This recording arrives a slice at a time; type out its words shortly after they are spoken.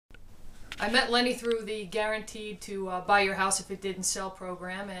I met Lenny through the Guaranteed to Buy Your House If It Didn't Sell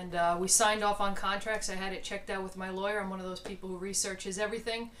program, and we signed off on contracts. I had it checked out with my lawyer. I'm one of those people who researches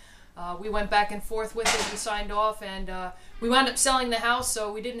everything. We went back and forth with it. We signed off, and we wound up selling the house,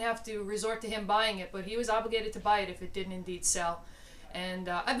 so we didn't have to resort to him buying it, but he was obligated to buy it if it didn't indeed sell. And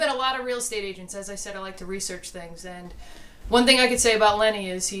I've met a lot of real estate agents. As I said, I like to research things, and one thing I could say about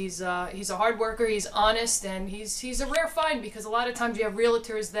Lenny is he's a hard worker, he's honest, and he's a rare find, because a lot of times you have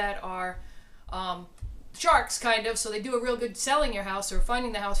realtors that are sharks, kind of, so they do a real good selling your house or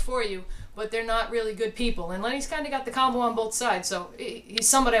finding the house for you, but they're not really good people. And Lenny's kind of got the combo on both sides, so he's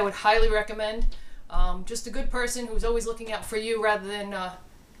somebody I would highly recommend. Just a good person who's always looking out for you rather than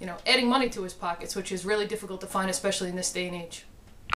adding money to his pockets, which is really difficult to find, especially in this day and age.